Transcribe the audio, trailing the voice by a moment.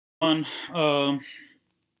On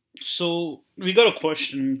so we got a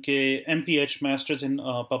question कि MPH Masters in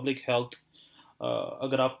Public Health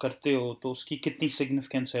अगर आप करते हो तो उसकी कितनी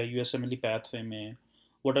significance है USMLE pathway में?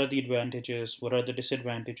 What are the advantages? What are the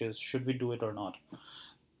disadvantages? Should we do it or not?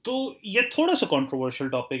 तो ये थोड़ा सा कंट्रोवर्शियल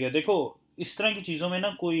टॉपिक है। देखो, इस तरह की चीज़ों में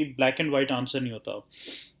ना कोई ब्लैक एंड वाइट आंसर नहीं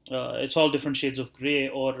होता। It's all different shades of grey.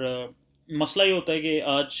 और मसला ये होता है कि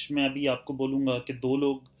आज मैं अभी आपको बोलूँगा कि दो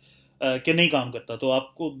लोग कि नहीं काम करता, तो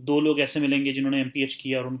आपको दो लोग ऐसे मिलेंगे जिन्होंने MPH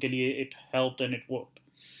किया और उनके लिए it helped and it worked.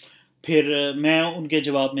 फिर मैं उनके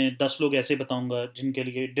जवाब में 10 लोग ऐसे बताऊंगा जिनके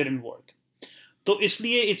लिए इट डिडंट वर्क। तो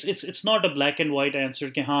इसलिए it's not a black and white answer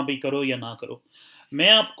कि हाँ भाई करो या ना करो। मैं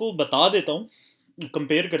आपको बता देता हूँ,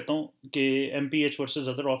 कंपेयर करता हूँ कि MPH वर्सेस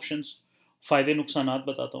अदर ऑप्शंस, फ़ायदे नुकसानात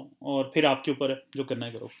बताता हूँ और फिर आपके ऊपर है, जो करना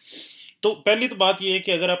है करो। तो पहली तो बात ये है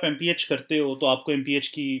कि अगर आप MPH करते हो तो आपको MPH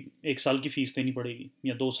की 1 साल की फ़ीस देनी पड़ेगी,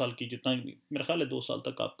 या 2 साल की, जितना भी मेरा ख्याल है 2 साल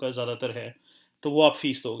तक आपका ज़्यादातर है, तो वो आप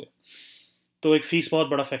फ़ीस दोगे। तो एक फ़ीस बहुत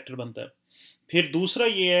बड़ा फैक्टर बनता है। फिर दूसरा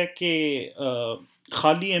ये है कि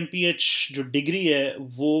खाली MPH जो डिग्री है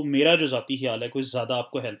वो, मेरा जो ज़ाती ख्याल है, कोई ज़्यादा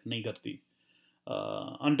आपको हेल्प नहीं करती।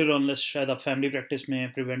 अनटिल अनलेस शायद आप फैमिली प्रैक्टिस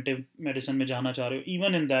में, प्रिवेंटिव मेडिसिन में जाना चाह रहे हो,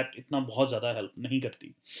 इवन इन दैट इतना बहुत ज़्यादा हेल्प नहीं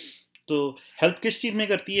करती। तो हेल्प किस चीज़ में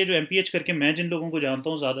करती है? जो MPH करके मैं जिन लोगों को जानता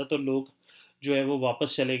हूँ, ज़्यादातर लोग जो है वो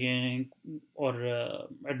वापस चले गए हैं और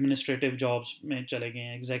एडमिनिस्ट्रेटिव जॉब्स में चले गए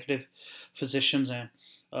हैं, एग्जीक्यूटिव फिजिशियंस हैं,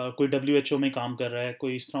 कोई WHO में काम कर रहा है,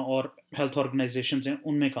 कोई इस तरह और हेल्थ ऑर्गेनाइजेशंस हैं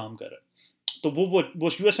उनमें काम कर रहा है। तो वो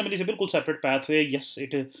USMLE से बिल्कुल separate pathway. Yes,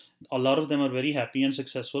 a lot of them are very happy and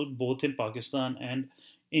successful both in Pakistan and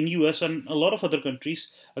in US and a lot of other countries.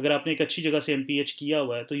 अगर आपने एक अच्छी जगह से MPH किया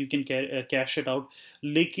हुआ है तो you can cash it out.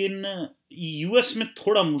 लेकिन US में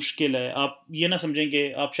थोड़ा मुश्किल है। आप ये ना समझें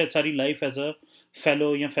कि आप शायद सारी लाइफ एज अ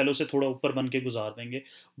फेलो या फेलो से थोड़ा ऊपर बन के गुजार देंगे।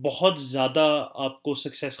 बहुत ज़्यादा आपको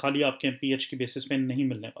सक्सेस खाली आपके MPH की बेसिस पे नहीं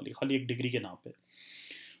मिलने वाली, खाली एक डिग्री के नाम पे।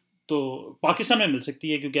 तो पाकिस्तान में मिल सकती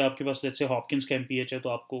है क्योंकि आपके पास लेट्स से हॉपकिंस का MPH है, तो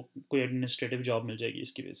आपको कोई एडमिनिस्ट्रेटिव जॉब मिल जाएगी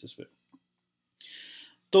इसकी बेसिस पे।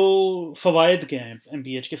 तो फ़वाइद क्या हैं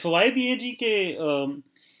MPH के? फ़वाइद ये हैं जी कि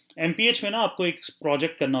MPH में ना आपको एक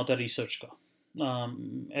प्रोजेक्ट करना होता है रिसर्च का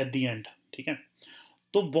एट द एंड, ठीक है?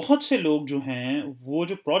 तो बहुत से लोग जो हैं वो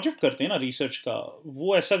जो प्रोजेक्ट करते हैं ना रिसर्च का,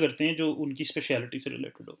 वो ऐसा करते हैं जो उनकी स्पेशलिटी से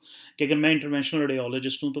रिलेटेड हो। कि अगर मैं इंटरवेंशनल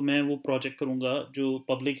रेडियोलॉजिस्ट हूँ तो मैं वो प्रोजेक्ट करूँगा जो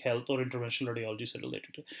पब्लिक हेल्थ और इंटरवेंशनल रेडियोलॉजी से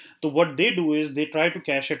रिलेटेड है। तो what they do is they try to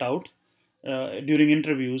cash it out during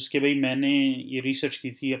interviews कि भाई मैंने ये रिसर्च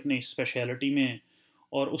की थी अपनी स्पेशलिटी में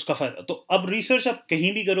और उसका फ़ायदा। तो अब रिसर्च आप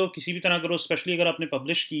कहीं भी करो, किसी भी तरह करो, स्पेशली अगर आपने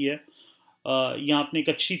पब्लिश की है या आपने एक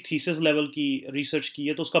अच्छी थीसिस लेवल की रिसर्च की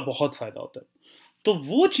है, तो उसका बहुत फ़ायदा होता है। तो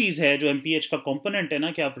वो चीज़ है जो MPH का कंपोनेंट है ना,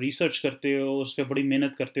 कि आप रिसर्च करते हो, उस पर बड़ी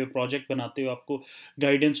मेहनत करते हो, प्रोजेक्ट बनाते हो, आपको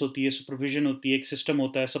गाइडेंस होती है, सुपरविजन होती है, एक सिस्टम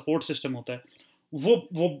होता है, सपोर्ट सिस्टम होता है। वो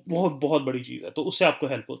बहुत बहुत बड़ी चीज़ है, तो उससे आपको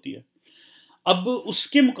हेल्प होती है। अब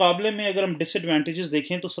उसके मुकाबले में अगर हम डिसएडवांटेजेस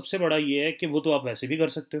देखें तो सबसे बड़ा ये है कि वो तो आप वैसे भी कर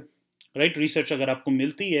सकते हो, राइट? रिसर्च अगर आपको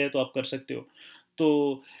मिलती है तो आप कर सकते हो।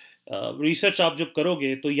 तो रिसर्च आप जब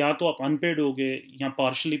करोगे तो या तो आप अनपेड होगे, या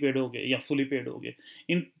पार्शली पेड होगे, या फुली पेड होगे।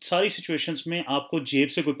 इन सारी सिचुएशंस में आपको जेब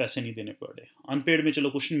से कोई पैसे नहीं देने पड़ रहे। अनपेड में चलो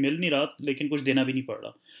कुछ मिल नहीं रहा, लेकिन कुछ देना भी नहीं पड़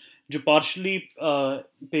रहा। जो पार्शली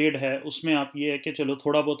पेड है उसमें आप ये है कि चलो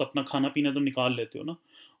थोड़ा बहुत अपना खाना पीना तो निकाल लेते हो ना।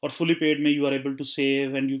 और फुली पेड में you are able to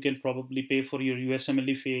save and you can probably पे फॉर योर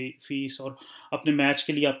USMLE फीस, और अपने मैच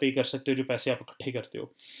के लिए आप पे कर सकते हो जो पैसे आप इकट्ठे करते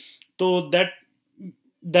हो। तो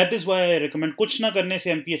that is why I recommend. कुछ ना करने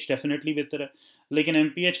से MPH डेफिनेटली बेहतर है, लेकिन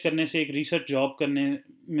MPH करने से एक रिसर्च जॉब करने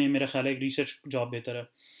में मेरा ख्याल है एक रिसर्च जॉब बेहतर है।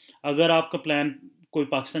 अगर आपका प्लान कोई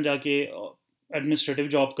पाकिस्तान जाके एडमिनिस्ट्रेटिव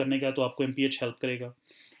जॉब करने का, तो आपको MPH हेल्प करेगा।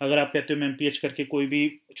 अगर आप कहते हो मैं MPH करके कोई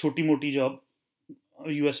भी छोटी मोटी जॉब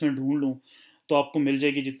US में ढूंढ लूँ, तो आपको मिल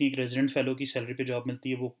जाएगी जितनी एक रेजिडेंट फेलो की सैलरी पे जॉब मिलती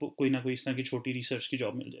है, वो कोई ना कोई इस तरह की छोटी रिसर्च की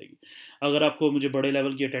जॉब मिल जाएगी। अगर आपको मुझे बड़े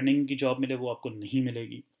लेवल की अटेंडिंग की जॉब मिले, वो आपको नहीं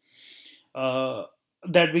मिलेगी।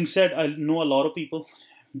 That being said, I know a lot of people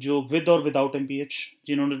जो विद और विदाउट MPH,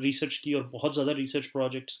 जिन्होंने रिसर्च की और बहुत ज़्यादा रिसर्च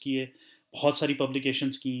प्रोजेक्ट्स किए, बहुत सारी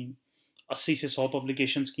पब्लिकेशंस की, 80 से 100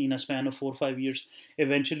 पब्लिकेशंस की इन a span of 4-5 years।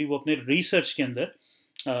 Eventually वो अपने रिसर्च के अंदर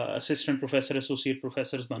असिस्टेंट प्रोफेसर, एसोसिएट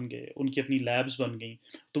प्रोफेसर बन गए, उनकी अपनी लैब्स बन गई।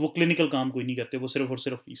 तो वो क्लिनिकल काम कोई नहीं करते, वो सिर्फ और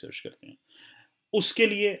सिर्फ रिसर्च करते हैं। उसके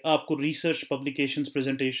लिए आपको रिसर्च पब्लिकेशंस,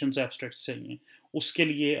 प्रेजेंटेशंस, एब्स्ट्रैक्ट्स चाहिए। उसके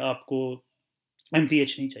लिए आपको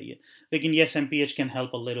MPH नहीं चाहिए। लेकिन yes, MPH can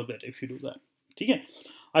help a little bit if you do that। ठीक है?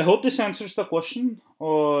 I hope this answers the question,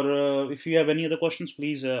 or if you have any other questions,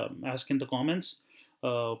 please ask in the comments.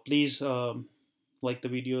 Please like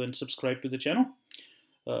the video and subscribe to the channel.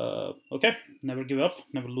 Okay, never give up,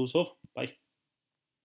 never lose hope. Bye.